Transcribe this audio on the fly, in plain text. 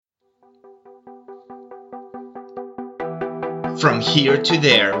From here to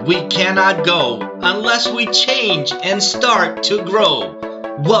there, we cannot go unless we change and start to grow.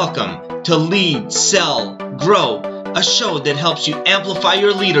 Welcome to Lead, Sell, Grow, a show that helps you amplify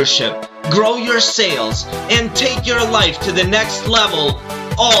your leadership, grow your sales, and take your life to the next level,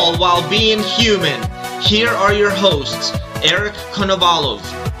 all while being human. Here are your hosts, Eric Konovalov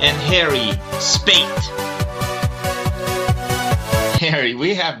and Harry Spate. Harry,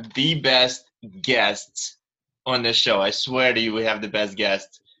 we have the best guests on this show. I swear to you, we have the best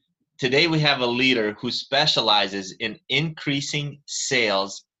guests. Today, we have a leader who specializes in increasing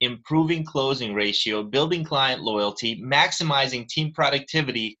sales, improving closing ratio, building client loyalty, maximizing team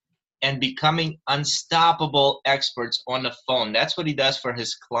productivity, and becoming unstoppable experts on the phone. That's what he does for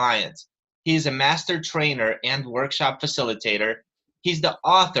his clients. He's a master trainer and workshop facilitator. He's the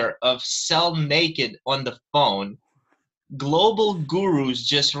author of Sell Naked on the Phone. Global Gurus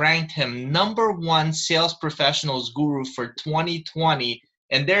just ranked him #1 sales professionals guru for 2020.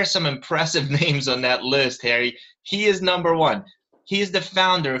 And there are some impressive names on that list, Harry. He is #1. He is the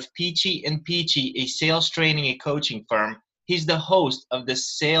founder of Peachy and Peachy, a sales training and coaching firm. He's the host of the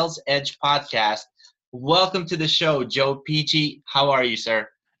Sales Edge podcast. Welcome to the show, Joe Peachy. How are you, sir?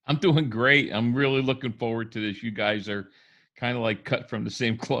 I'm doing great. I'm really looking forward to this. You guys are kind of like cut from the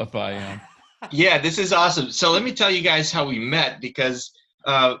same cloth I am. Yeah, this is awesome. So let me tell you guys how we met, because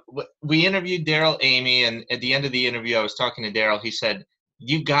we interviewed Daryl Amy, and at the end of the interview, I was talking to Daryl. He said,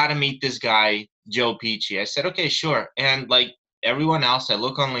 "You got to meet this guy, Joe Peachy." I said, "Okay, sure." And like everyone else, I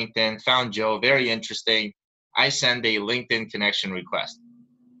look on LinkedIn, found Joe, very interesting. I send a LinkedIn connection request.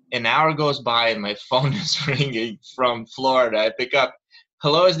 An hour goes by and my phone is ringing from Florida. I pick up.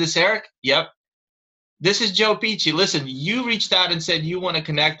 "Hello, is this Eric?" "Yep." "This is Joe Peachy. Listen, you reached out and said you want to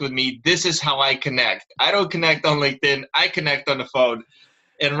connect with me. This is how I connect. I don't connect on LinkedIn. I connect on the phone."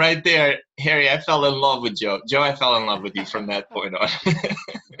 And right there, Harry, I fell in love with Joe. Joe, I fell in love with you from that point on.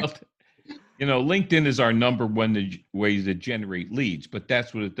 You know, LinkedIn is our #1 way to generate leads, but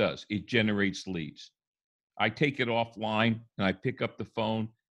that's what it does. It generates leads. I take it offline and I pick up the phone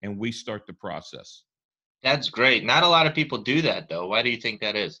and we start the process. That's great. Not a lot of people do that, though. Why do you think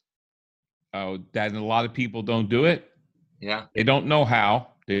that is? That a lot of people don't do it. Yeah. They don't know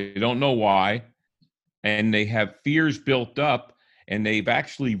how. They don't know why. And they have fears built up, and they've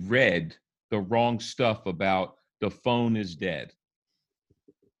actually read the wrong stuff about the phone is dead.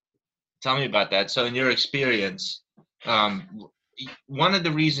 Tell me about that. So in your experience, one of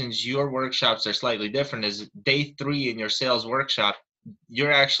the reasons your workshops are slightly different is day 3 in your sales workshop,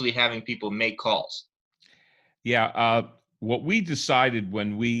 you're actually having people make calls. Yeah. What we decided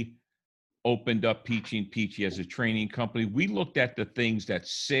when we opened up Peachy and Peachy as a training company, we looked at the things that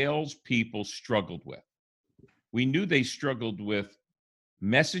salespeople struggled with. We knew they struggled with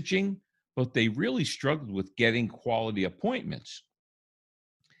messaging, but they really struggled with getting quality appointments.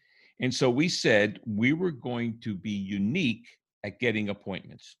 And so we said we were going to be unique at getting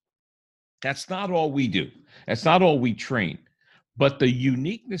appointments. That's not all we do. That's not all we train. But the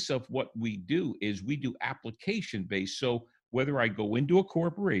uniqueness of what we do is we do application-based. So whether I go into a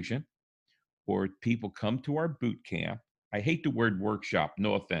corporation or people come to our boot camp, I hate the word workshop,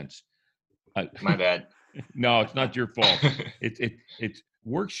 no offense. My bad. No, it's not your fault. It's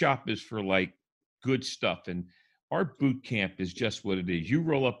workshop is for like good stuff. And our boot camp is just what it is. You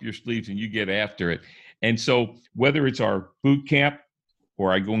roll up your sleeves and you get after it. And so whether it's our boot camp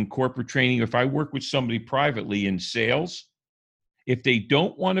or I go in corporate training, if I work with somebody privately in sales, if they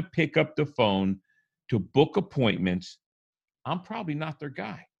don't want to pick up the phone to book appointments, I'm probably not their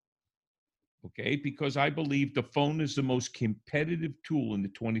guy. Okay, because I believe the phone is the most competitive tool in the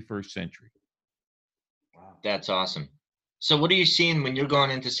 21st century. Wow. That's awesome. So what are you seeing when you're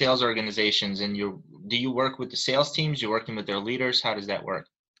going into sales organizations, and do you work with the sales teams? You're working with their leaders? How does that work?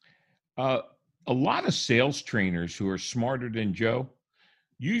 A lot of sales trainers who are smarter than Joe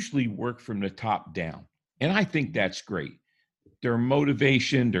usually work from the top down. And I think that's great. Their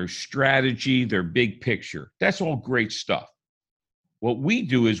motivation, their strategy, their big picture, that's all great stuff. What we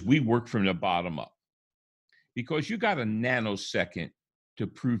do is we work from the bottom up, because you got a nanosecond to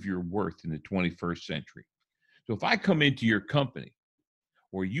prove your worth in the 21st century. So if I come into your company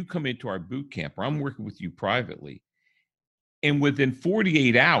or you come into our boot camp or I'm working with you privately, and within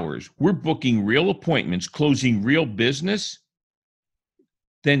 48 hours, we're booking real appointments, closing real business,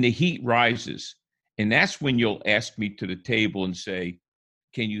 then the heat rises. And that's when you'll ask me to the table and say,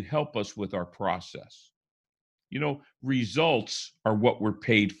 "Can you help us with our process?" You know, results are what we're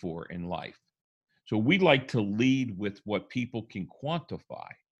paid for in life. So we like to lead with what people can quantify.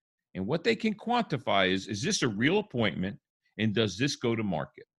 And what they can quantify is this a real appointment? And does this go to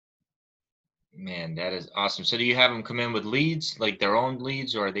market? Man, that is awesome. So do you have them come in with leads, like their own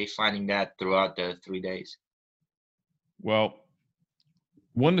leads, or are they finding that throughout the 3 days? Well,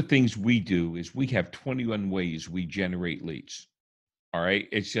 one of the things we do is we have 21 ways we generate leads. All right.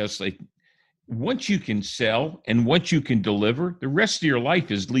 It's just like once you can sell and once you can deliver, the rest of your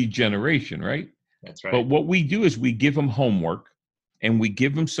life is lead generation, right? That's But right. what we do is we give them homework and we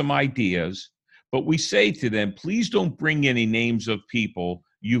give them some ideas, but we say to them, please don't bring any names of people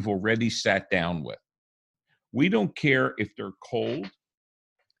you've already sat down with. We don't care if they're cold,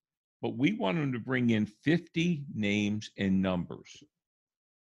 but we want them to bring in 50 names and numbers.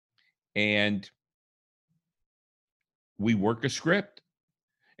 And we work a script.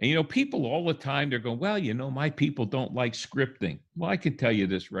 And, people all the time, they're going, well, my people don't like scripting. Well, I can tell you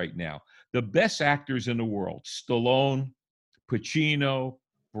this right now. The best actors in the world, Stallone, Pacino,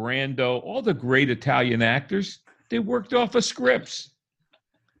 Brando, all the great Italian actors, they worked off of scripts,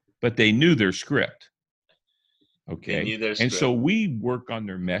 but they knew their script. They Okay. knew their And so script. we work on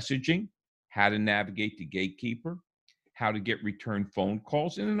their messaging, how to navigate the gatekeeper, how to get return phone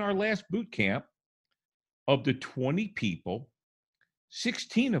calls. And in our last boot camp, of the 20 people,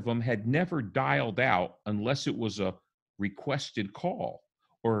 16 of them had never dialed out unless it was a requested call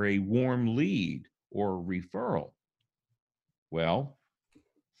or a warm lead or a referral. Well,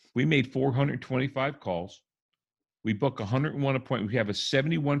 we made 425 calls. We book 101 appointments. We have a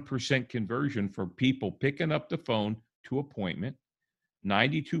 71% conversion for people picking up the phone to appointment.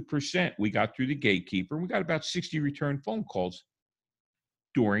 92% we got through the gatekeeper. We got about 60 return phone calls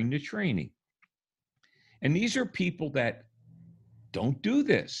during the training. And these are people that don't do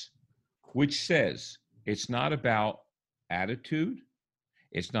this, which says it's not about attitude.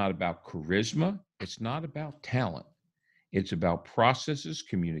 It's not about charisma. It's not about talent. It's about processes,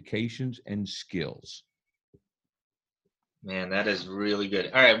 communications, and skills. Man, that is really good.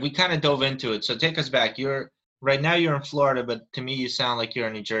 All right, we kind of dove into it. So take us back. You're right now you're in Florida, but to me you sound like you're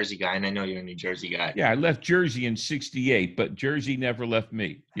a New Jersey guy, and I know you're a New Jersey guy. Yeah, I left Jersey in '68, but Jersey never left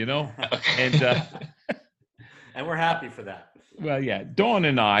me, And Okay. And we're happy for that. well, yeah, Dawn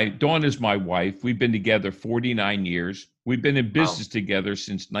is my wife. We've been together 49 years. We've been in Wow. business together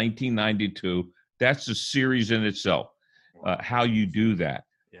since 1992. That's a series in itself, how you do that.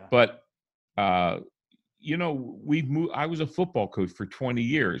 Yeah. But uh, we've moved. I was a football coach for 20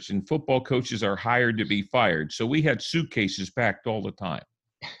 years, and football coaches are hired to be fired. So we had suitcases packed all the time.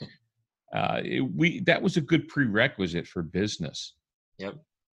 That was a good prerequisite for business. Yep.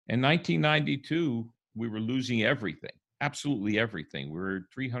 In 1992, we were losing everything, absolutely everything. We were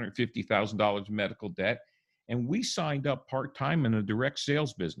 $350,000 medical debt, and we signed up part-time in a direct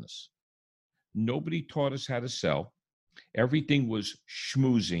sales business. Nobody taught us how to sell. Everything was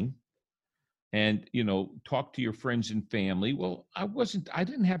schmoozing. And talk to your friends and family. Well, I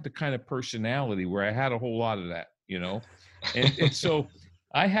didn't have the kind of personality where I had a whole lot of that, and so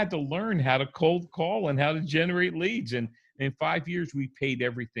I had to learn how to cold call and how to generate leads. And in 5 years we paid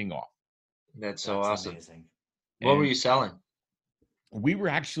everything off. That's so That's awesome. amazing. What were And you selling? we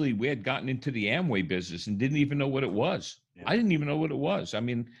had gotten into the Amway business and didn't even know what it was. Yeah. I didn't even know what it was. I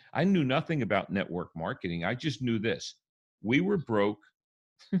mean, I knew nothing about network marketing. I just knew this: we were broke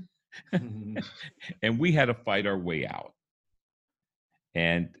and we had to fight our way out.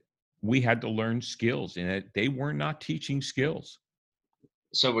 And we had to learn skills, and they were not teaching skills.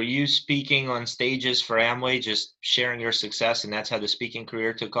 So were you speaking on stages for Amway, just sharing your success, and that's how the speaking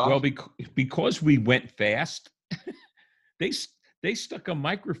career took Well, off? because we went fast, they stuck a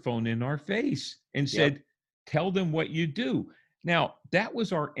microphone in our face and said, Yep. tell them what you do. Now, that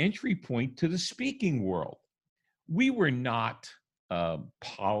was our entry point to the speaking world. We were not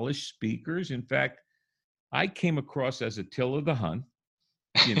polished speakers. In fact, I came across as Attila the Hun,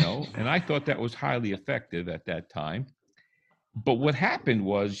 and I thought that was highly effective at that time. But what happened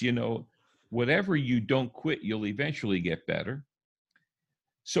was, whatever you don't quit, you'll eventually get better.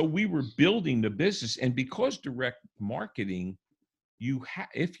 So we were building the business, and because direct marketing,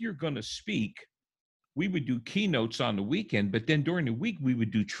 if you're going to speak, we would do keynotes on the weekend, but then during the week we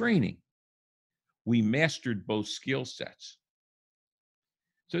would do training. We mastered both skill sets.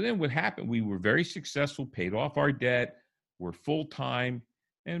 So then what happened? We were very successful, paid off our debt, we're full time.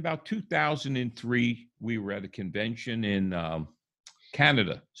 And about 2003, we were at a convention in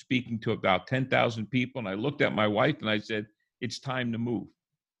Canada, speaking to about 10,000 people. And I looked at my wife and I said, it's time to move.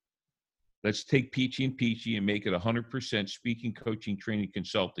 Let's take Peachy and Peachy and make it 100% speaking, coaching, training,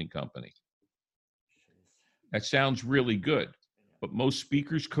 consulting company. That sounds really good. But most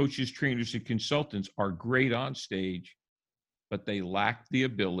speakers, coaches, trainers, and consultants are great on stage, but they lack the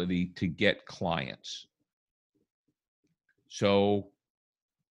ability to get clients. So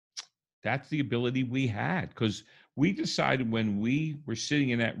That's the ability we had, because we decided when we were sitting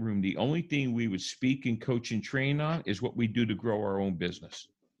in that room, the only thing we would speak and coach and train on is what we do to grow our own business.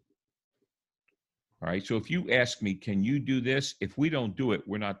 All right. So if you ask me, can you do this? If we don't do it,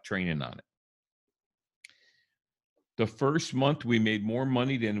 we're not training on it. The first month, we made more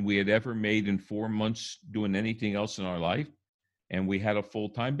money than we had ever made in 4 months doing anything else in our life. And we had a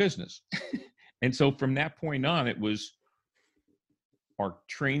full-time business. And so from that point on, it was our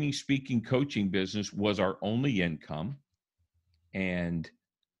training, speaking, coaching business was our only income. And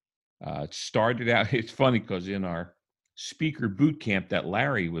it started out, it's funny because in our speaker boot camp that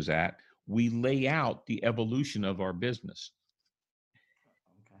Larry was at, we lay out the evolution of our business.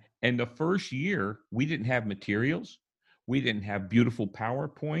 Okay. And the first year, we didn't have materials. We didn't have beautiful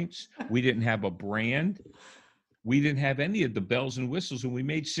PowerPoints. We didn't have a brand. We didn't have any of the bells and whistles, and we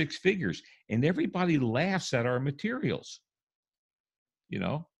made 6 figures. And everybody laughs at our materials, you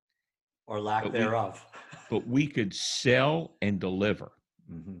know? Or lack thereof. But we could sell and deliver.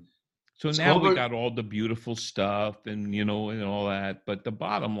 Mm-hmm. So now we got all the beautiful stuff and, you know, and all that. But the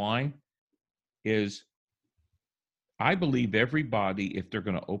bottom line is, I believe everybody, if they're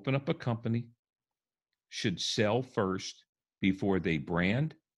going to open up a company, should sell first before they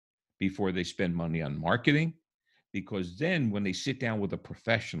brand, before they spend money on marketing, because then when they sit down with a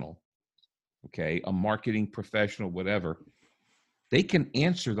professional, okay, a marketing professional, whatever, they can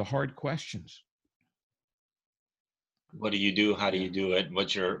answer the hard questions. What do you do? How do you do it?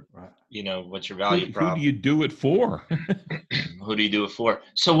 What's your, you know, what's your value prop? Who do you do it for? Who do you do it for?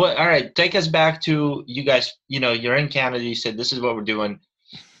 So what, all right, take us back to you guys, you know, you're in Canada. You said, this is what we're doing.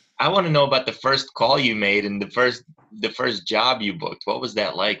 I want to know about the first call you made and the first job you booked. What was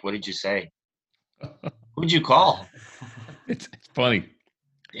that like? What did you say? Who'd you call? It's funny.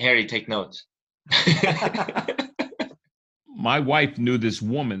 Harry, take notes. My wife knew this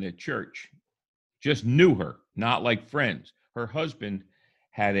woman at church, just knew her, not like friends. Her husband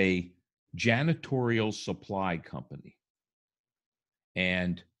had a janitorial supply company.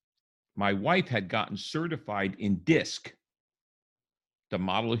 And my wife had gotten certified in DISC, the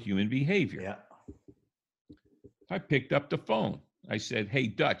model of human behavior. Yeah. I picked up the phone. I said, hey,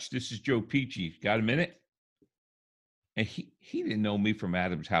 Dutch, this is Joe Peachy. Got a minute? And he didn't know me from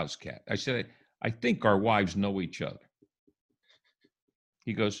Adam's house cat. I said, I think our wives know each other.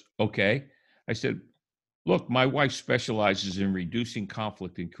 He goes, okay. I said, look, my wife specializes in reducing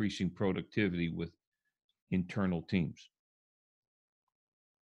conflict, increasing productivity with internal teams.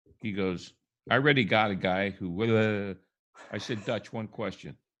 He goes, I already got a guy who, I said, Dutch, one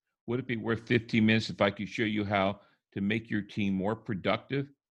question. Would it be worth 15 minutes if I could show you how to make your team more productive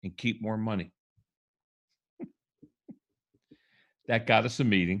and keep more money? That got us a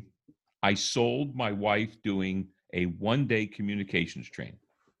meeting. I sold my wife doing a 1-day communications training.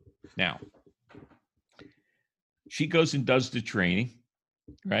 Now, she goes and does the training,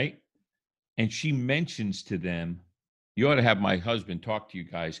 right? And she mentions to them, you ought to have my husband talk to you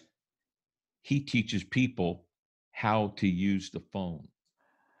guys. He teaches people how to use the phone.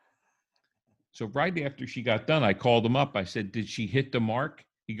 So right after she got done, I called him up. I said, did she hit the mark?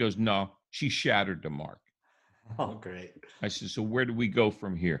 He goes, no, she shattered the mark. Oh, great. I said, so where do we go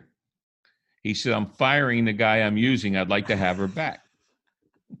from here? He said, I'm firing the guy I'm using. I'd like to have her back.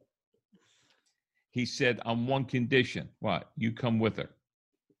 He said, on one condition. What? You come with her.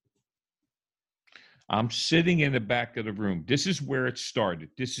 I'm sitting in the back of the room. This is where it started.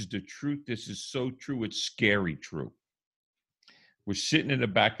 This is the truth. This is so true. It's scary true. We're sitting in the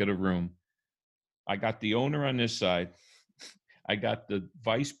back of the room. I got the owner on this side. I got the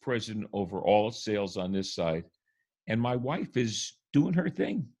vice president over all sales on this side. And my wife is doing her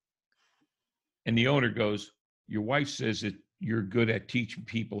thing. And the owner goes, your wife says that you're good at teaching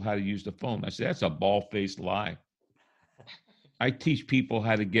people how to use the phone. I said, that's a bald-faced lie. I teach people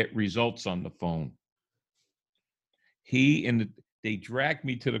how to get results on the phone. They dragged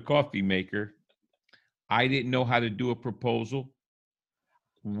me to the coffee maker. I didn't know how to do a proposal.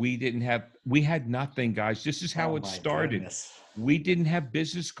 We had nothing, guys. This is how it started. Goodness. We didn't have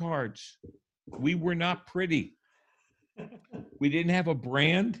business cards. We were not pretty. We didn't have a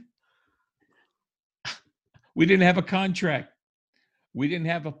brand. We didn't have a contract. We didn't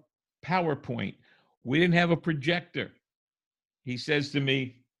have a PowerPoint. We didn't have a projector. He says to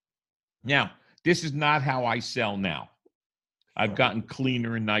me, now, this is not how I sell now. I've gotten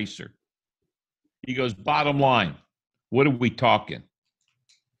cleaner and nicer. He goes, bottom line, what are we talking?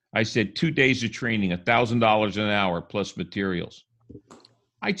 I said, 2 days of training, $1,000 an hour plus materials.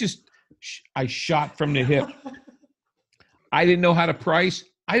 I shot from the hip. I didn't know how to price.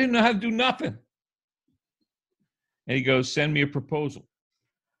 I didn't know how to do nothing. And he goes, send me a proposal.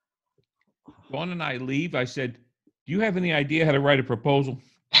 Dawn and I leave. I said, do you have any idea how to write a proposal?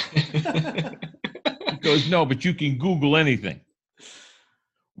 He goes, no, but you can Google anything.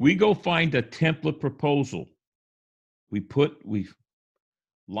 We go find a template proposal. We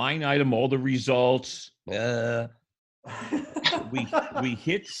line item all the results. We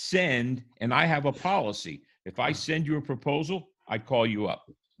hit send, and I have a policy. If I send you a proposal, I call you up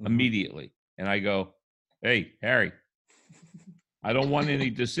immediately. And I go, hey, Harry, I don't want any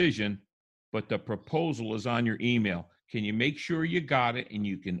decision, but the proposal is on your email. Can you make sure you got it and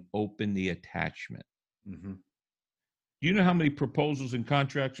you can open the attachment? Mm-hmm. Do you know how many proposals and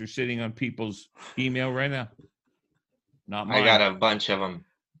contracts are sitting on people's email right now? Not mine. I got a bunch of them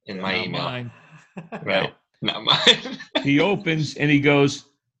in my Not email. mine. Right. Not mine. He opens and he goes,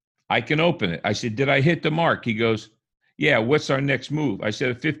 I can open it. I said, did I hit the mark? He goes, yeah, what's our next move? I said,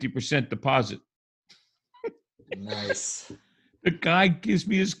 a 50% deposit. Nice. The guy gives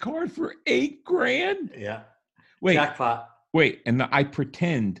me his card for $8,000. Yeah. Wait, Jackpot. and I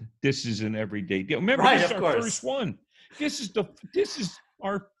pretend this is an everyday deal. Remember, Right, this is of our course. first one. This is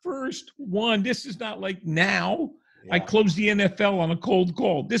our first one. This is not like now. I Yeah. closed the NFL on a cold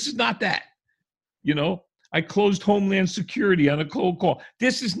call. This is not that. I closed Homeland Security on a cold call.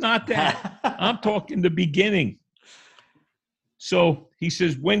 This is not that. I'm talking the beginning. So he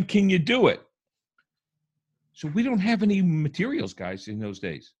says, when can you do it? So we don't have any materials, guys, in those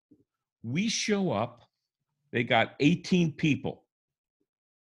days. We show up. They got 18 people.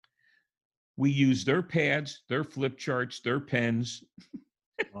 We use their pads, their flip charts, their pens.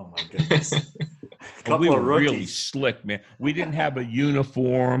 Oh my goodness. And we Couple were of really rookies. slick, man. We didn't have a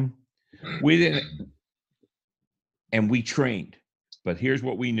uniform. We didn't. And we trained. But here's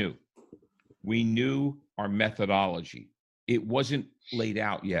what we knew. We knew our methodology. It wasn't laid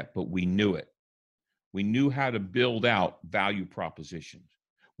out yet, but we knew it. We knew how to build out value propositions.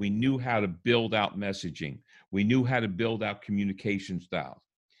 We knew how to build out messaging. We knew how to build out communication styles.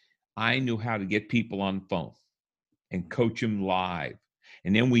 I knew how to get people on the phone and coach them live.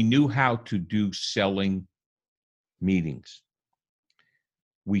 And then we knew how to do selling meetings.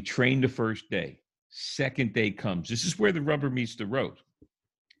 We trained the first day. Second day comes. This is where the rubber meets the road.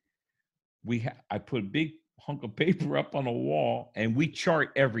 I put a big hunk of paper up on a wall, and we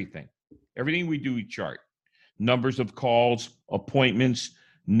chart everything. Everything we do, we chart. Numbers of calls, appointments,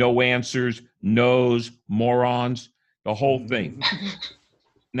 no answers, no's, morons, the whole thing.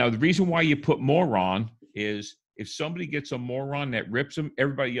 Now, the reason why you put moron is if somebody gets a moron that rips them,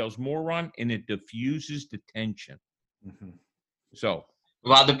 everybody yells moron, and it diffuses the tension. Mm-hmm. So,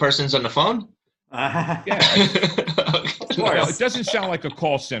 While the person's on the phone? yeah, Of no, course. it doesn't sound like a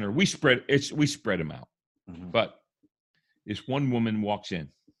call center. We spread them out. Mm-hmm. But this one woman walks in.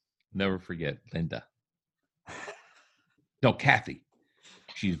 Never forget, Linda. No, Kathy.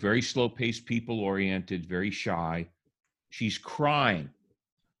 She's very slow-paced, people-oriented, very shy. She's crying,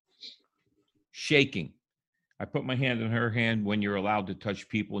 shaking. I put my hand on her hand when you're allowed to touch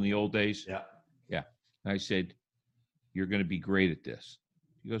people in the old days. Yeah. Yeah. And I said, you're going to be great at this.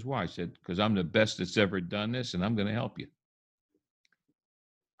 She goes, why? I said, because I'm the best that's ever done this, and I'm going to help you.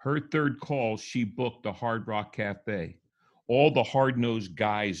 Her third call, she booked the Hard Rock Cafe. All the hard-nosed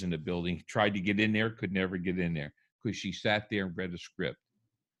guys in the building tried to get in there, could never get in there because she sat there and read a script.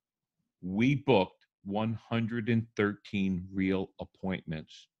 We booked 113 real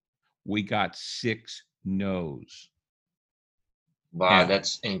appointments. We got 6 no's. Wow, Yeah.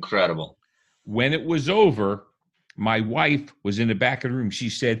 that's incredible. When it was over, my wife was in the back of the room. She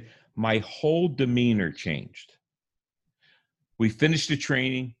said, my whole demeanor changed. We finished the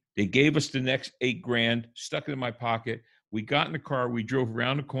training. They gave us the next $8,000, stuck it in my pocket. We got in the car. We drove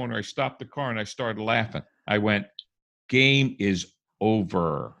around the corner. I stopped the car and I started laughing. I went, game is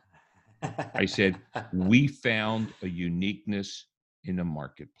over. I said, we found a uniqueness in the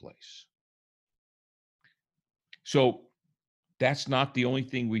marketplace. So that's not the only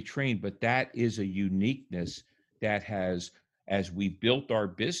thing we train, but that is a uniqueness that has, as we built our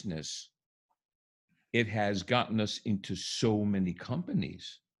business, it has gotten us into so many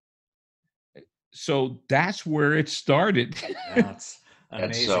companies. So that's where it started. That's an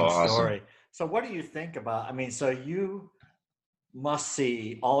That's amazing so awesome. story. So what do you think about, so you must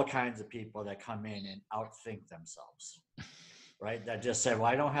see all kinds of people that come in and outthink themselves, right? That just say, well,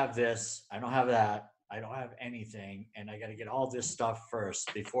 I don't have this, I don't have that, I don't have anything, and I got to get all this stuff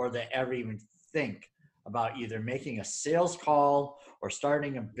first before they ever even think about either making a sales call or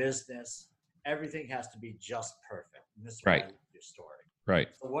starting a business. Everything has to be just perfect. And this is Right. why I love your story. Right.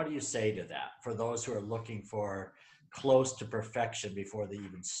 So what do you say to that for those who are looking for close to perfection before they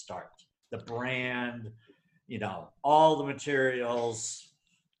even start? The brand, all the materials,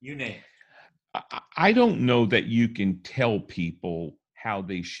 you name it. I don't know that you can tell people how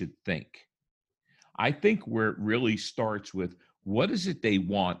they should think. I think where it really starts with what is it they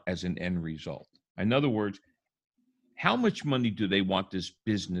want as an end result? In other words, how much money do they want this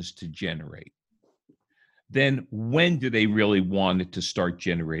business to generate? Then when do they really want it to start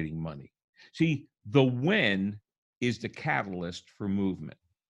generating money? See, the when is the catalyst for movement.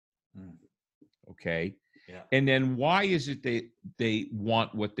 Okay. Yeah. And then why is it they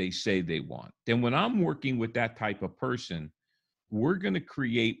want what they say they want? Then when I'm working with that type of person, we're going to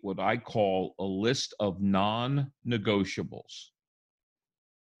create what I call a list of non-negotiables.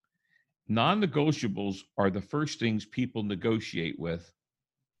 Non-negotiables are the first things people negotiate with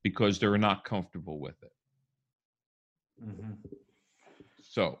because they're not comfortable with it. Mm-hmm.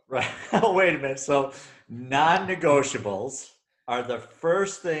 So, right. Wait a minute. So non-negotiables are the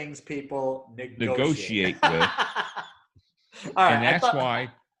first things people negotiate with. All right, and that's why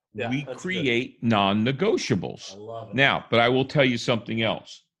we that's create non-negotiables. I love it. Now, but I will tell you something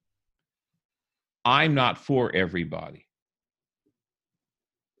else. I'm not for everybody.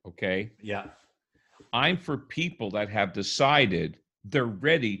 Okay? Yeah. I'm for people that have decided they're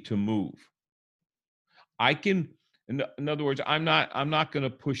ready to move. I can, in other words, I'm not going to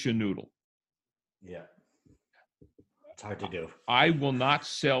push a noodle. Yeah. It's hard to do. I will not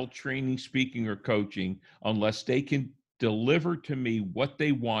sell training, speaking, or coaching unless they can deliver to me what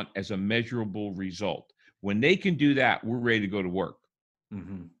they want as a measurable result. When they can do that, we're ready to go to work.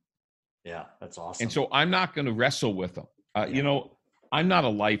 Mm-hmm. Yeah, that's awesome. And so I'm not going to wrestle with them. You know, I'm not a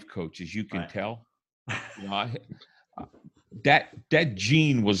life coach, as you can tell. You know, that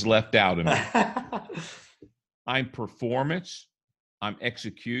gene was left out of me. I'm performance. I'm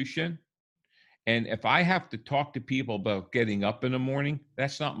execution. And if I have to talk to people about getting up in the morning,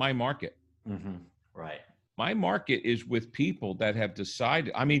 that's not my market. Mm-hmm. Right. My market is with people that have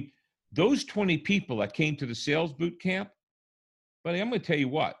decided. I mean, those 20 people that came to the sales boot camp, but I'm going to tell you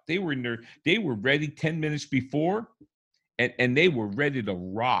what, they were ready 10 minutes before, and they were ready to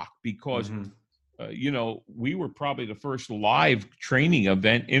rock because, you know, we were probably the first live training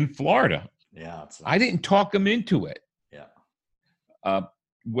event in Florida. Yeah. Nice. I didn't talk them into it. Yeah.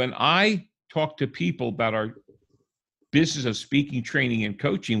 When I talk to people about our business of speaking, training, and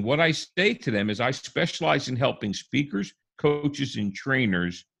coaching, what I say to them is I specialize in helping speakers, coaches, and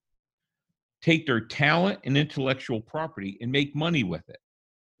trainers take their talent and intellectual property and make money with it.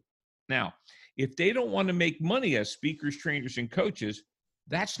 Now, if they don't want to make money as speakers, trainers, and coaches,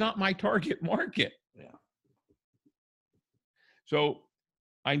 that's not my target market. Yeah. So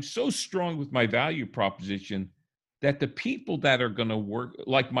I'm so strong with my value proposition that the people that are going to work,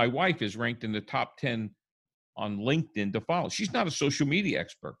 like my wife is ranked in the top 10 on LinkedIn to follow. She's not a social media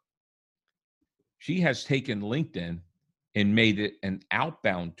expert. She has taken LinkedIn and made it an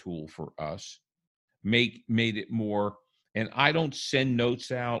outbound tool for us, made it more. And I don't send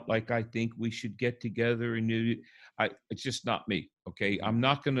notes out like I think we should get together and it's just not me. Okay. I'm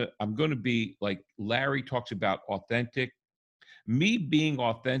going to be like Larry talks about authentic. Me being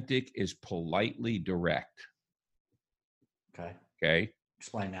authentic is politely direct. Okay.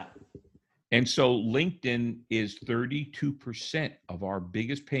 Explain that. And so LinkedIn is 32% of our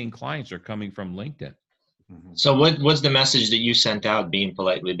biggest paying clients are coming from LinkedIn. Mm-hmm. So what was the message that you sent out being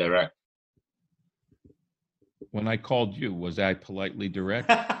politely direct? When I called you, was I politely direct?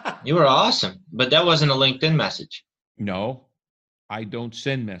 You were awesome, but that wasn't a LinkedIn message. No, I don't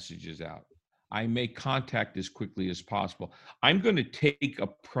send messages out. I make contact as quickly as possible. I'm going to take a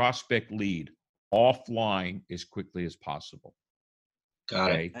prospect lead offline as quickly as possible.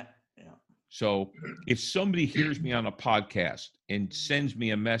 Got it. Yeah. So if somebody hears me on a podcast and sends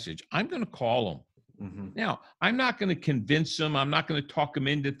me a message, I'm going to call them. Mm-hmm. Now, I'm not going to convince them. I'm not going to talk them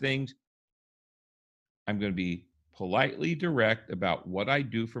into things. I'm going to be politely direct about what I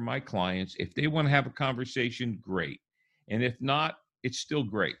do for my clients. If they want to have a conversation, great. And if not, it's still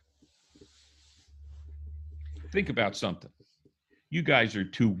great. Think about something. You guys are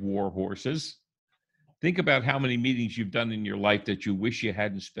two war horses. Think about how many meetings you've done in your life that you wish you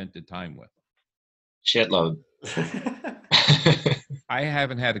hadn't spent the time with. Shitload. I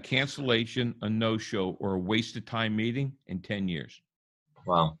haven't had a cancellation, a no-show, or a wasted time meeting in 10 years.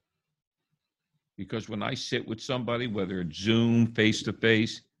 Wow. Because when I sit with somebody, whether it's Zoom,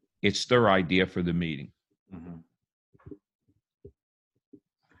 face-to-face, it's their idea for the meeting. Mm-hmm.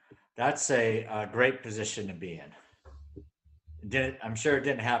 That's a great position to be in. I'm sure it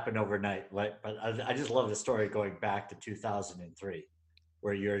didn't happen overnight, but I just love the story going back to 2003,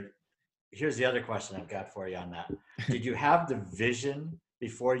 where here's the other question I've got for you on that. Did you have the vision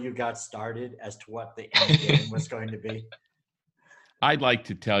before you got started as to what the end game was going to be? I'd like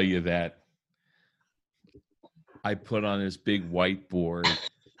to tell you that I put on this big whiteboard.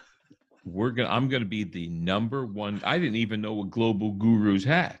 I'm gonna be the number one. I didn't even know what Global Gurus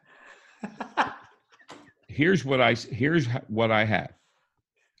had. Here's what I had.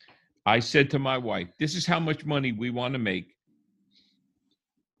 I said to my wife, this is how much money we want to make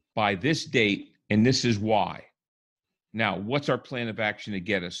by this date, and this is why. Now, what's our plan of action to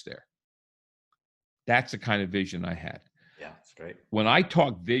get us there? That's the kind of vision I had. Yeah, it's great. When I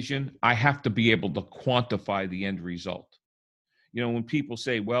talk vision, I have to be able to quantify the end result. You know, when people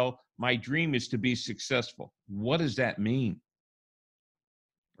say, well, my dream is to be successful, what does that mean?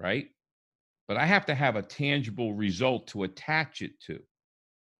 Right? But I have to have a tangible result to attach it to.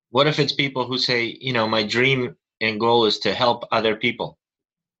 What if it's people who say, you know, my dream and goal is to help other people?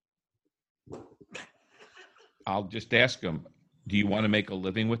 I'll just ask them, do you want to make a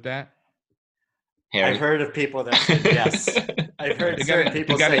living with that? Harry? I've heard of people that said yes. I've heard certain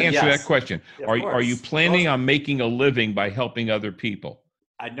people You got to say answer yes. that question. Yeah, Are you planning on making a living by helping other people?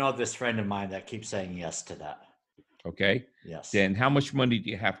 I know this friend of mine that keeps saying yes to that. Okay. Yes. Then how much money do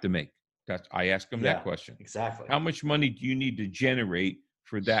you have to make? I ask them that question. Exactly. How much money do you need to generate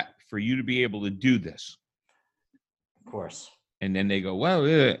for you to be able to do this? Of course. And then they go, well,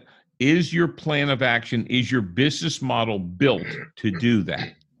 is your plan of action, is your business model built to do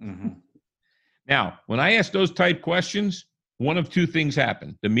that? Mm-hmm. Now, when I ask those type questions, one of two things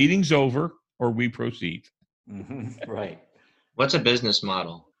happen. The meeting's over or we proceed. Mm-hmm. Right. What's a business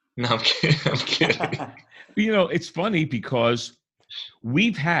model? No, I'm kidding. I'm kidding. You know, it's funny because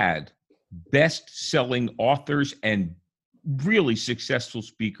we've had best-selling authors and really successful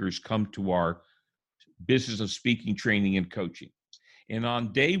speakers come to our business of speaking, training, and coaching. And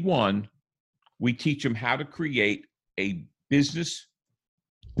on day one, we teach them how to create a business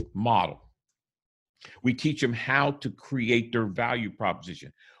model. We teach them how to create their value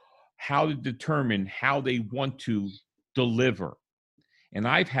proposition, how to determine how they want to deliver. And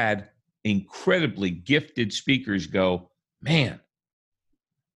I've had incredibly gifted speakers go, man,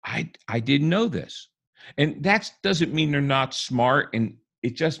 I didn't know this. And that doesn't mean they're not smart. And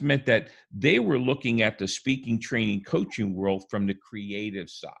it just meant that they were looking at the speaking, training, coaching world from the creative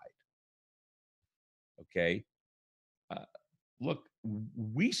side. Okay. Look,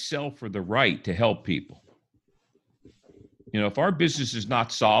 we sell for the right to help people. You know, if our business is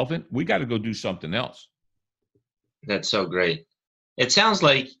not solvent, we got to go do something else. That's so great. It sounds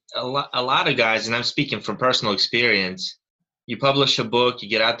like a lot of guys, and I'm speaking from personal experience, you publish a book, you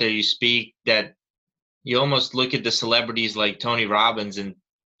get out there, you speak, that you almost look at the celebrities like Tony Robbins and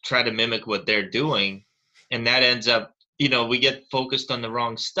try to mimic what they're doing. And that ends up, you know, we get focused on the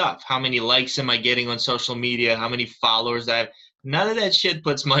wrong stuff. How many likes am I getting on social media? How many followers I have? None of that shit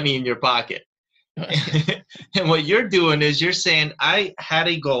puts money in your pocket. And what you're doing is you're saying, I had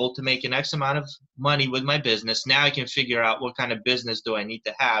a goal to make an X amount of money with my business. Now I can figure out what kind of business do I need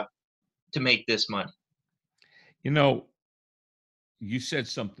to have to make this money. You know, you said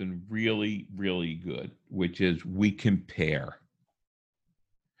something really, really good, which is we compare.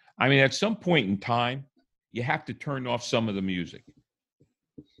 I mean, at some point in time, you have to turn off some of the music.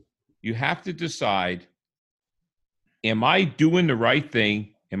 You have to decide, am I doing the right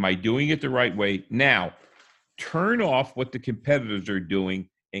thing? Am I doing it the right way? Now, turn off what the competitors are doing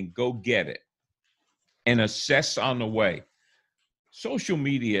and go get it and assess on the way. Social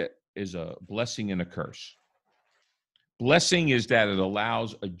media is a blessing and a curse. Blessing is that it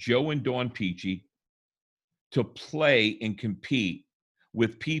allows a Joe and Dawn Peachy to play and compete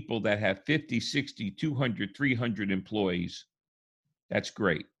with people that have 50, 60, 200, 300 employees. That's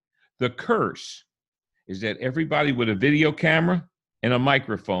great. The curse is that everybody with a video camera and a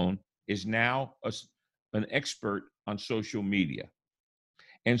microphone is now an expert on social media.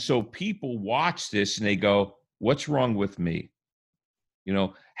 And so people watch this and they go, what's wrong with me? You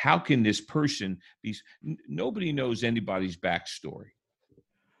know, how can this person be? Nobody knows anybody's backstory.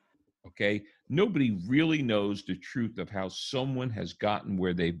 Okay. Nobody really knows the truth of how someone has gotten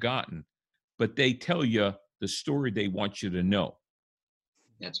where they've gotten, but they tell you the story they want you to know.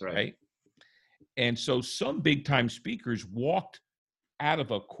 That's right. Right? And so some big time speakers walked out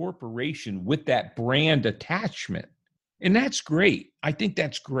of a corporation with that brand attachment. And that's great. I think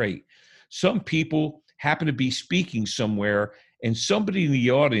that's great. Some people happen to be speaking somewhere and somebody in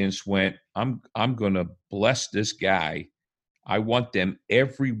the audience went, I'm going to bless this guy. I want them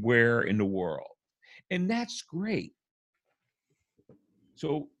everywhere in the world. And that's great.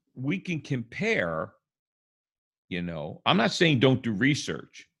 So we can compare, you know, I'm not saying don't do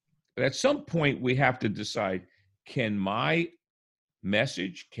research, but at some point we have to decide, can my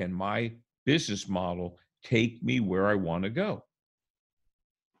message, can my business model take me where I want to go?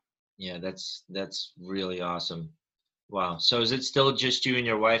 Yeah, that's really awesome. Wow. So is it still just you and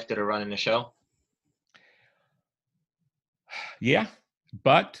your wife that are running the show? Yeah,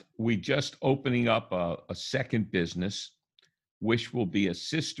 but we just opening up a second business, which will be a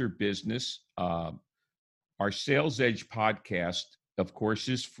sister business. Our Sales Edge podcast, of course,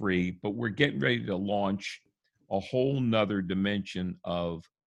 is free, but we're getting ready to launch a whole nother dimension of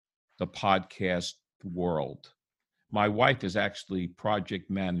the podcast world. My wife is actually project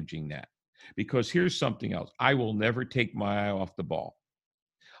managing that because here's something else. I will never take my eye off the ball.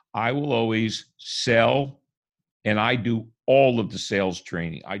 I will always sell, and I do all of the sales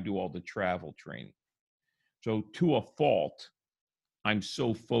training. I do all the travel training. So to a fault, I'm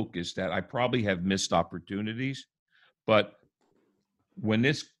so focused that I probably have missed opportunities. But when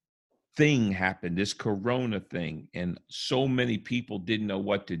this thing happened, this corona thing, and so many people didn't know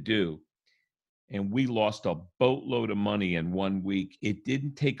what to do, and we lost a boatload of money in 1 week, it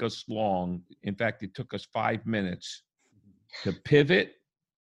didn't take us long. In fact, it took us 5 minutes to pivot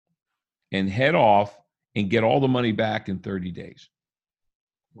and head off and get all the money back in 30 days.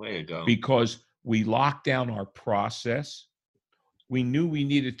 Way to go. Because we locked down our process. We knew we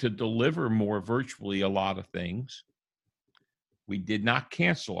needed to deliver more virtually a lot of things. We did not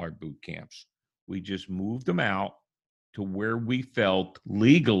cancel our boot camps. We just moved them out to where we felt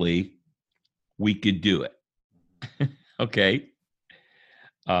legally we could do it. Okay.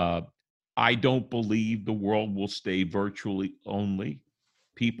 I don't believe the world will stay virtually only.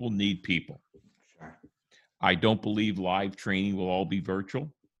 People need people. Sure. I don't believe live training will all be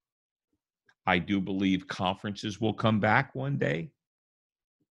virtual. I do believe conferences will come back one day.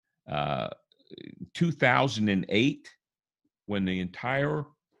 2008, when the entire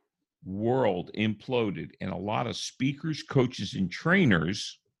world imploded and a lot of speakers, coaches, and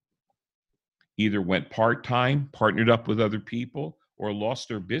trainers either went part-time, partnered up with other people, or lost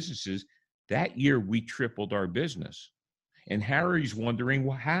their businesses, that year we tripled our business. And Harry's wondering,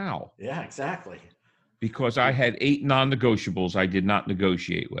 well, how? Yeah, exactly. Because I had 8 non-negotiables I did not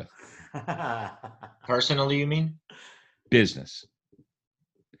negotiate with. Personally, you mean? Business.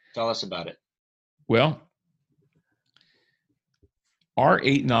 Tell us about it. Well, our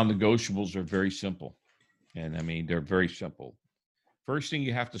 8 non-negotiables are very simple. And I mean, they're very simple. First thing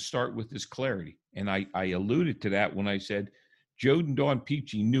you have to start with is clarity. And I alluded to that when I said Joe and Dawn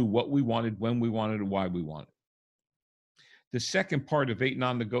Peachy knew what we wanted, when we wanted, and why we wanted. The second part of 8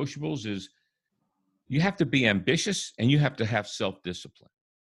 non-negotiables is you have to be ambitious and you have to have self-discipline.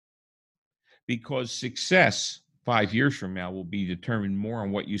 Because success 5 years from now will be determined more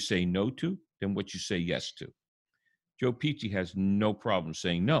on what you say no to than what you say yes to. Joe Peachy has no problem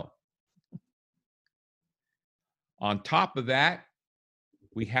saying no. On top of that,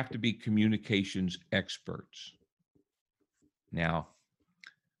 we have to be communications experts. Now,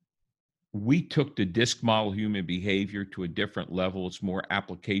 we took the DISC model human behavior to a different level. It's more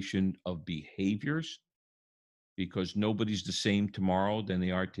application of behaviors because nobody's the same tomorrow than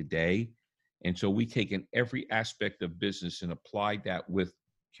they are today. And so we take in every aspect of business and apply that with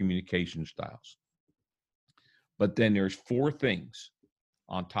communication styles. But then there's 4 things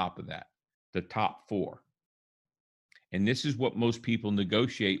on top of that, the top 4. And this is what most people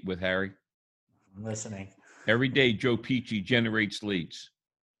negotiate with, Harry. I'm listening. Every day, Joe Peachy generates leads.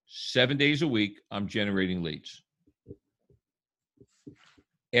 7 days a week, I'm generating leads.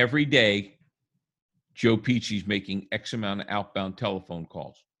 Every day, Joe Peachy's making X amount of outbound telephone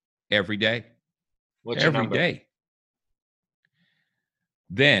calls. Every day. What's your number? Every day.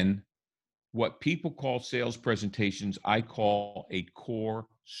 Then, what people call sales presentations, I call a core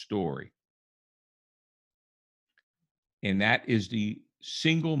story. And that is the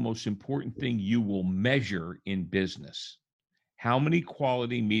single most important thing you will measure in business. How many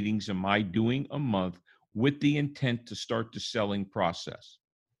quality meetings am I doing a month with the intent to start the selling process?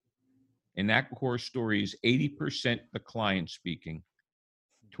 And that core story is 80% the client speaking,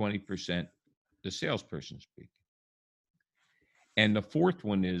 20% the salesperson speaking. And the 4th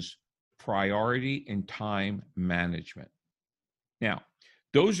one is priority and time management. Now,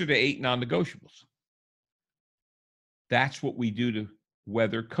 those are the 8 non-negotiables. That's what we do to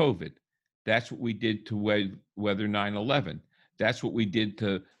weather COVID. That's what we did to weather 9/11. That's what we did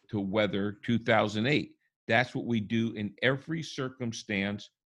to weather 2008. That's what we do in every circumstance.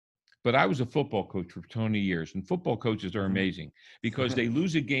 But I was a football coach for 20 years, and football coaches are amazing because they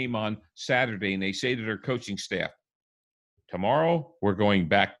lose a game on Saturday and they say to their coaching staff, tomorrow we're going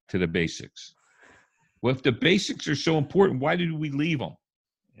back to the basics. Well, if the basics are so important, why did we leave them?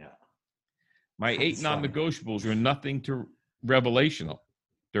 Yeah. My 8 That's funny. non-negotiables are nothing to revelational.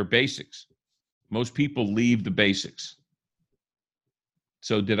 They're basics. Most people leave the basics.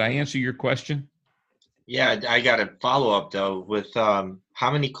 So did I answer your question? Yeah, I got a follow up though with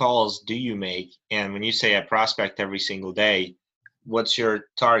how many calls do you make? And when you say I prospect every single day, what's your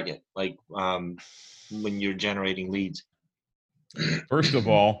target? Like when you're generating leads? First of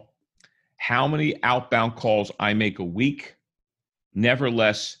all, how many outbound calls I make a week? Never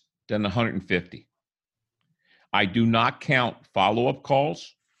less than 150. I do not count follow-up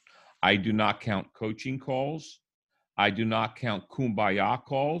calls. I do not count coaching calls. I do not count kumbaya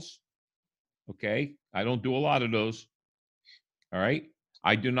calls. Okay? I don't do a lot of those. All right?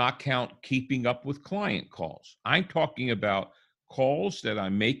 I do not count keeping up with client calls. I'm talking about calls that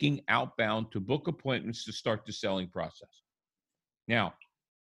I'm making outbound to book appointments to start the selling process. Now,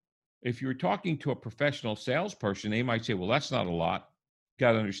 if you're talking to a professional salesperson, they might say, well, that's not a lot. You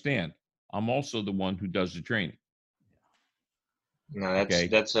got to understand, I'm also the one who does the training. No, Okay.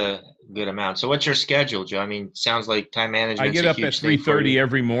 That's a good amount. So what's your schedule, Joe? I mean, sounds like time management. I get up at 3:30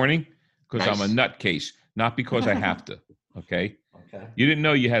 every morning because I'm a nutcase, not because I have to. Okay. Okay. You didn't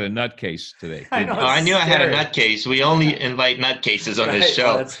know you had a nutcase today. I know. Oh, I knew I had a nutcase. We only invite nutcases on this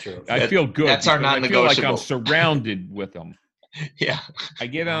show. Oh, that's true. I feel good. That's our non-negotiable. I feel like I'm surrounded with them. Yeah. I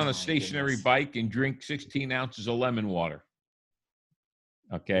get on a stationary bike and drink 16 ounces of lemon water.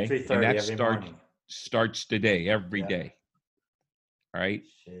 Okay. 3:30 and every that morning. starts today, every day. All right.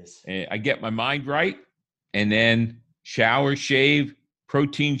 Jeez. And I get my mind right, and then shower, shave,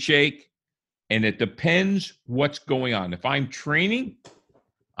 protein shake. And it depends what's going on. If I'm training,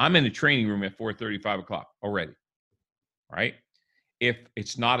 I'm in the training room at 4:30, 5 o'clock already. All right. If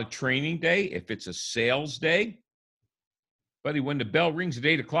it's not a training day, if it's a sales day, buddy, when the bell rings at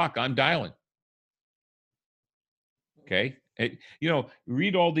 8 o'clock, I'm dialing. Okay.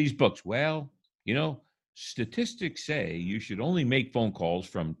 Read all these books. Well, statistics say you should only make phone calls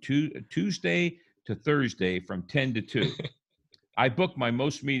from Tuesday to Thursday from 10 to 2. I book my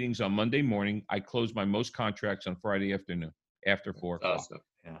most meetings on Monday morning. I close my most contracts on Friday afternoon after 4 o'clock. Awesome.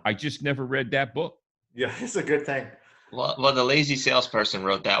 Yeah. I just never read that book. Yeah, it's a good thing. Well, the lazy salesperson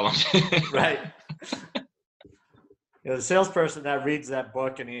wrote that one. Right. The salesperson that reads that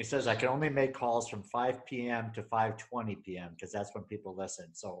book and he says, I can only make calls from 5 p.m. to 5:20 p.m. because that's when people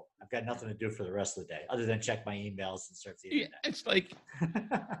listen. So I've got nothing to do for the rest of the day other than check my emails and surf the internet. Yeah, it's like,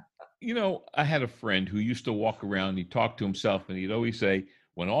 I had a friend who used to walk around, he'd talk to himself, and he'd always say,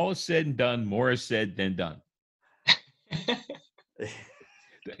 when all is said and done, more is said than done.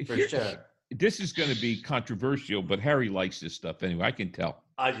 For sure. This is going to be controversial, but Harry likes this stuff anyway. I can tell.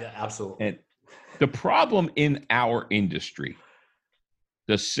 Yeah, absolutely. And the problem in our industry,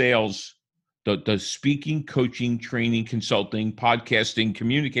 the sales, the speaking, coaching, training, consulting, podcasting,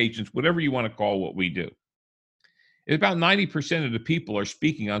 communications, whatever you want to call what we do, is about 90% of the people are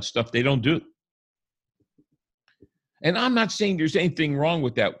speaking on stuff they don't do. And I'm not saying there's anything wrong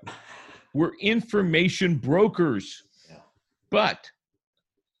with that. We're information brokers. Yeah. But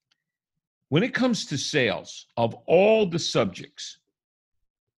when it comes to sales, of all the subjects,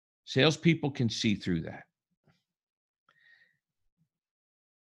 salespeople can see through that.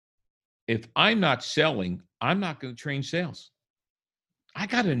 If I'm not selling, I'm not going to train sales. I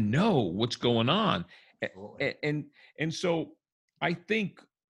got to know what's going on. And so I think,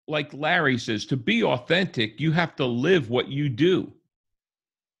 like Larry says, to be authentic, you have to live what you do.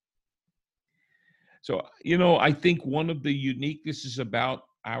 So, I think one of the uniquenesses about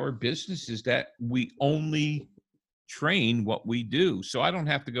our business is that we only train what we do. So I don't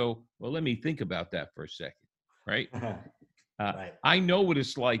have to go, well, let me think about that for a second, right? Right. I know what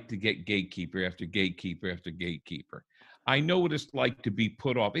it's like to get gatekeeper after gatekeeper after gatekeeper. I know what it's like to be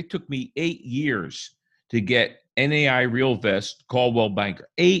put off. It took me 8 years to get NAI RealVest, Coldwell Banker.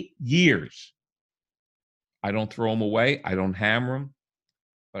 8 years. I don't throw them away. I don't hammer them,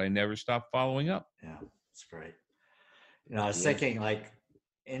 but I never stop following up. Yeah, that's great. I was thinking, like,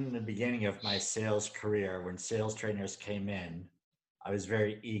 in the beginning of my sales career, when sales trainers came in, I was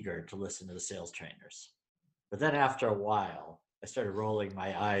very eager to listen to the sales trainers. But then after a while, I started rolling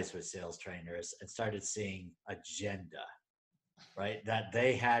my eyes with sales trainers and started seeing agenda, right? That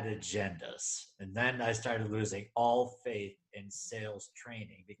they had agendas. And then I started losing all faith in sales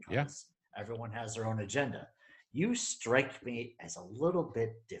training because everyone has their own agenda. You strike me as a little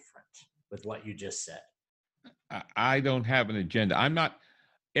bit different with what you just said. I don't have an agenda.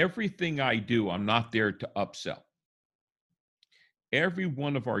 Everything I do, I'm not there to upsell. Every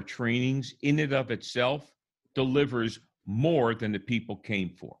one of our trainings in and of itself delivers more than the people came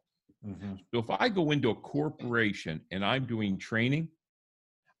for. Mm-hmm. So if I go into a corporation and I'm doing training,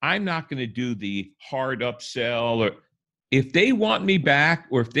 I'm not going to do the hard upsell. Or if they want me back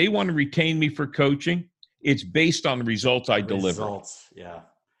or if they want to retain me for coaching, It's based on the results I deliver. Results, yeah.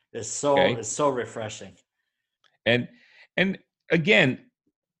 It's Okay. so refreshing. And again,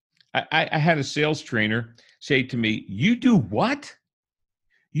 I had a sales trainer say to me, "You do what?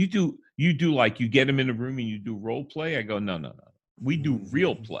 You do like you get them in a room and you do role play?" I go, no. We do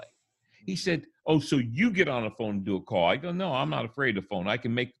real play. He said, "Oh, so you get on a phone and do a call?" I go, "No, I'm not afraid of phone. I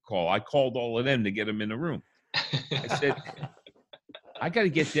can make the call. I called all of them to get them in the room." I said, "I got to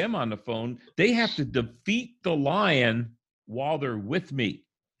get them on the phone. They have to defeat the lion while they're with me."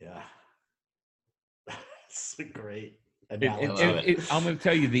 Yeah. It's a great And analogy. I'm going to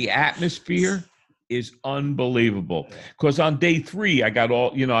tell you, the atmosphere is unbelievable. Because on day 3, I got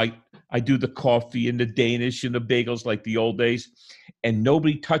all, I do the coffee and the Danish and the bagels like the old days, and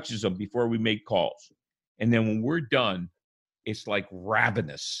nobody touches them before we make calls. And then when we're done, it's like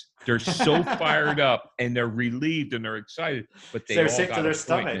ravenous. They're so fired up and they're relieved and they're excited, but they They're all sick got to their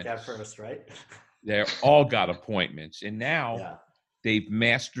stomach appointments. at first, right? They're all got appointments. And now Yeah. they've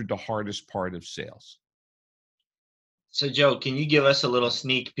mastered the hardest part of sales. So Joe, can you give us a little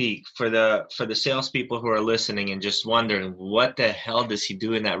sneak peek for the salespeople who are listening and just wondering what the hell does he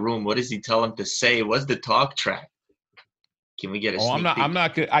do in that room? What does he tell them to say? What's the talk track? Can we get a sneak peek? I'm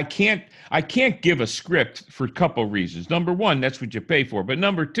not good. I can't give a script for a couple of reasons. Number one, that's what you pay for. But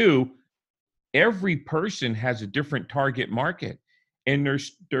number two, every person has a different target market, and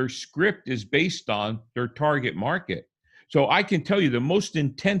their script is based on their target market. So I can tell you the most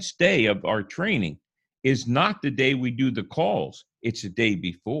intense day of our training is not the day we do the calls. It's the day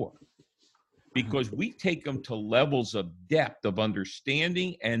before, because we take them to levels of depth of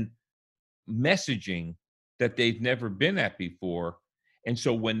understanding and messaging that they've never been at before. And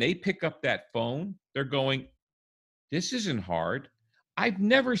so when they pick up that phone, they're going, "This isn't hard. I've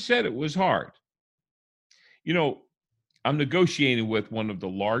never said it was hard." I'm negotiating with one of the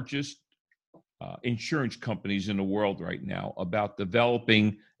largest insurance companies in the world right now about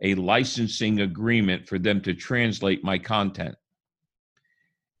developing a licensing agreement for them to translate my content.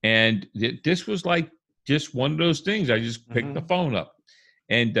 And this was like just one of those things. I just picked the phone up.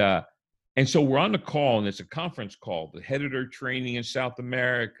 And so we're on the call, and it's a conference call. The head of their training in South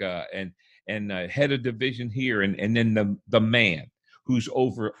America and head of division here, and then the man who's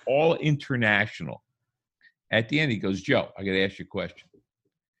over all international. At the end, he goes, "Joe, I got to ask you a question.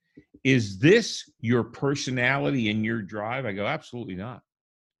 Is this your personality and your drive?" I go, "Absolutely not.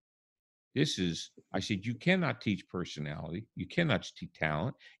 I said, you cannot teach personality. You cannot teach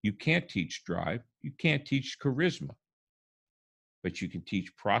talent. You can't teach drive. You can't teach charisma. But you can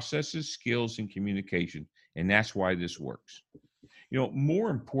teach processes, skills, and communication. And that's why this works." More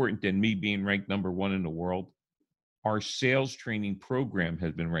important than me being ranked number 1 in the world, our sales training program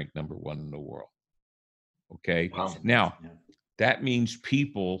has been ranked number 1 in the world. Okay. Wow. Now, that means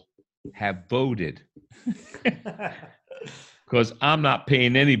people have voted, because I'm not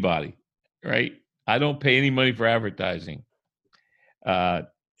paying anybody, right? I don't pay any money for advertising.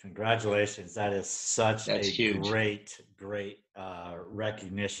 Congratulations. That is such That's a huge. great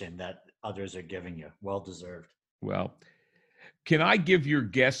recognition that others are giving you. Well deserved. Well, can I give your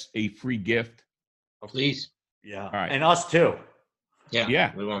guests a free gift? Please. Yeah. All right. And us too.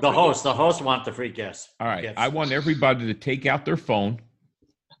 Yeah. We want The host want the free gifts. All right. Gifts. I want everybody to take out their phone.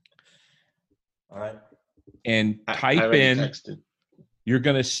 All right. And I type already in, texted. you're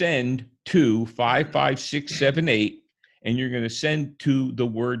going to send to 55678, and you're going to send to the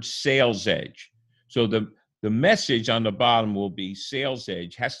word Sales Edge. So the message on the bottom will be Sales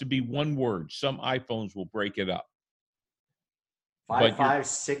Edge. Has to be one word. Some iPhones will break it up.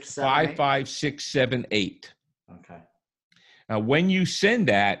 55678. 55678. Okay. Now, when you send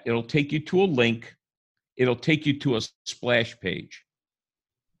that, it'll take you to a link. It'll take you to a splash page.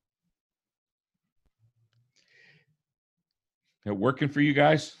 That working for you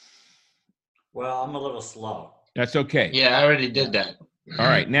guys? Well, I'm a little slow. That's okay. Yeah, I already did that. All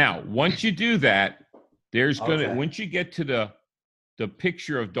right. Now, once you do that, Okay. once you get to the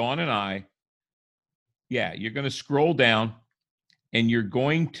picture of Dawn and I, you're going to scroll down, and you're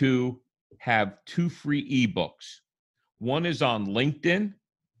going to have 2 free ebooks. One is on LinkedIn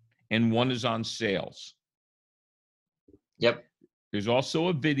and one is on sales. Yep. There's also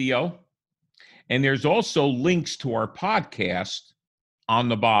a video, and there's also links to our podcast on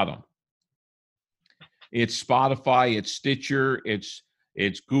the bottom. It's Spotify, it's Stitcher, it's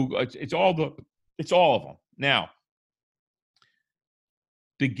Google, it's all of them. Now,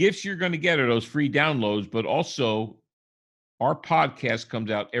 the gifts you're going to get are those free downloads, but also our podcast comes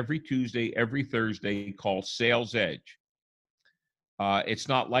out every Tuesday, every Thursday, called Sales Edge. It's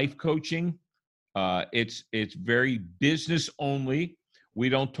not life coaching. It's very business only. We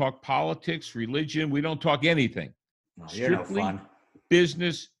don't talk politics, religion. We don't talk anything. No, you're no fun.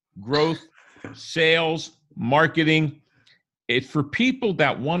 Business, growth, sales, marketing. It's for people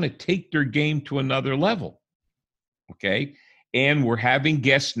that want to take their game to another level. Okay. And we're having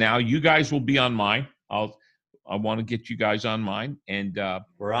guests now. You guys will be on mine. I want to get you guys on mine. And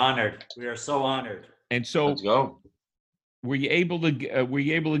we're honored. We are so honored. And so let's go. Were you able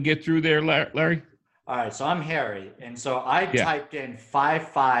to get through there, Larry? All right. So I'm Harry. And so I typed in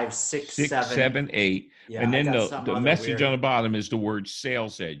 55678. Yeah, and then the message on the bottom is the word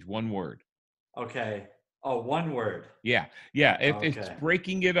Sales Edge, one word. Okay. Oh, one word. Yeah. If it's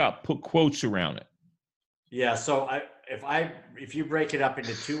breaking it up, put quotes around it. Yeah. So if you break it up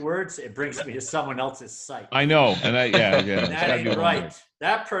into 2 words, it brings me to someone else's site. I know, and that ain't right.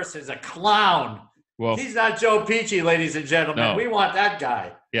 That person is a clown. Well, he's not Joe Peachy, ladies and gentlemen. No. We want that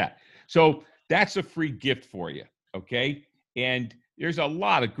guy. Yeah. So that's a free gift for you. Okay. And there's a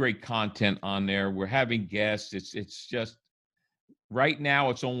lot of great content on there. We're having guests. It's just right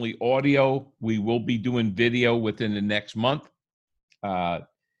now it's only audio. We will be doing video within the next month. The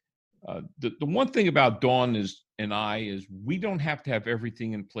one thing about Dawn and I is we don't have to have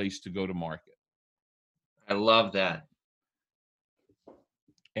everything in place to go to market. I love that.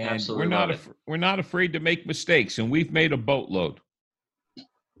 And absolutely we're not afraid to make mistakes, and we've made a boatload.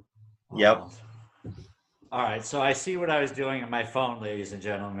 Yep. All right, so I see what I was doing on my phone, ladies and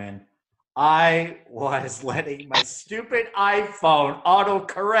gentlemen. I was letting my stupid iPhone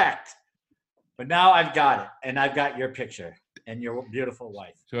autocorrect, but now I've got it, and I've got your picture and your beautiful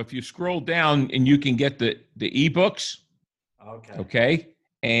wife. So if you scroll down, and you can get the ebooks. Okay,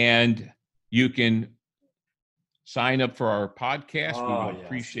 and you can sign up for our podcast. We would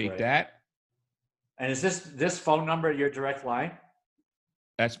appreciate that. And is this phone number your direct line?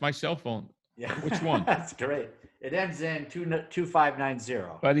 That's my cell phone. Yeah. Which one? That's great. It ends in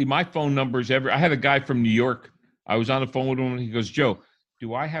 2590. Buddy, my phone number is I had a guy from New York. I was on the phone with him, and he goes, Joe,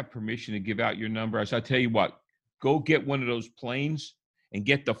 do I have permission to give out your number? I said, I'll tell you what, go get one of those planes and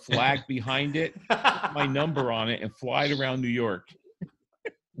get the flag behind it, put my number on it, and fly it around New York.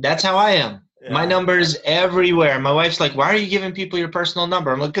 That's how I am. Yeah. My number's everywhere. My wife's like, why are you giving people your personal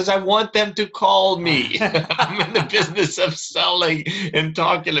number? I'm like, because I want them to call me. I'm in the business of selling and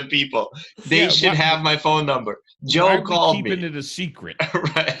talking to people. They should have my phone number. Joe called me. Keeping it a secret.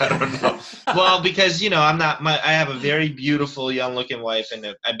 Right, I don't know. Well, because, I have a very beautiful young looking wife,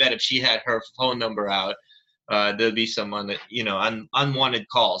 and I bet if she had her phone number out, there'd be someone that, unwanted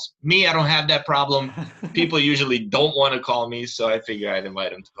calls. Me, I don't have that problem. People usually don't want to call me, so I figure I'd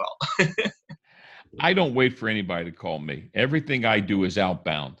invite them to call. I don't wait for anybody to call me. Everything I do is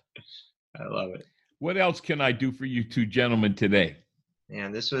outbound. I love it. What else can I do for you two gentlemen today?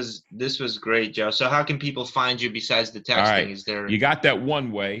 Man, this was great, Joe. So how can people find you besides the texting? All right. Is there? You got that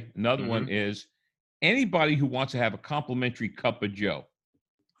one way. Another one is anybody who wants to have a complimentary cup of Joe.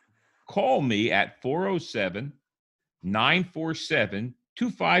 Call me at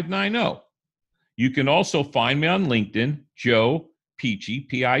 407-947-2590. You can also find me on LinkedIn, Joe Peachy,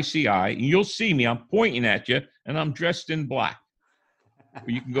 P-I-C-I, and you'll see me. I'm pointing at you, and I'm dressed in black. Or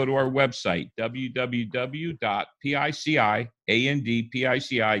you can go to our website,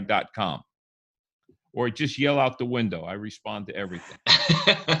 www.piciandpici.com. Or just yell out the window. I respond to everything.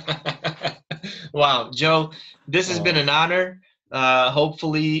 Wow, Joe, this has been an honor.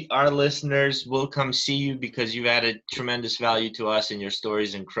 Hopefully our listeners will come see you because you've added tremendous value to us, and your story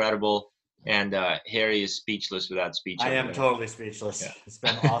is incredible. And Harry is speechless without speech. I am totally speechless. Yeah. It's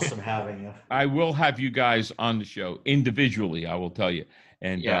been awesome having you. I will have you guys on the show individually, I will tell you.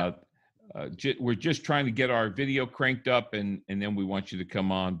 And we're just trying to get our video cranked up, and then we want you to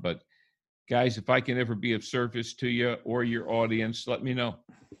come on. But guys, if I can ever be of service to you or your audience, let me know.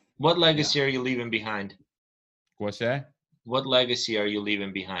 What legacy are you leaving behind? What's that? What legacy are you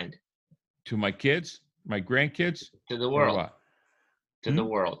leaving behind? To my kids, my grandkids? To the world. To the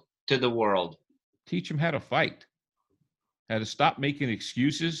world. To the world. Teach them how to fight, how to stop making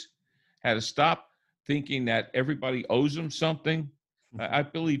excuses, how to stop thinking that everybody owes them something. I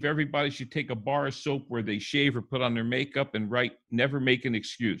believe everybody should take a bar of soap where they shave or put on their makeup and write, never make an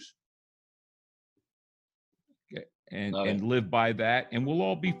excuse. Okay. And live by that, and we'll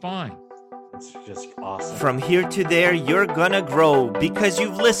all be fine. It's just awesome. From here to there, you're gonna grow because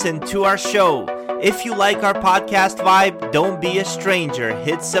you've listened to our show. If you like our podcast vibe, don't be a stranger.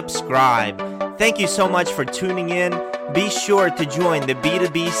 Hit subscribe. Thank you so much for tuning in. Be sure to join the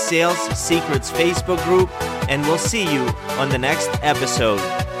B2B Sales Secrets Facebook group, and we'll see you on the next episode.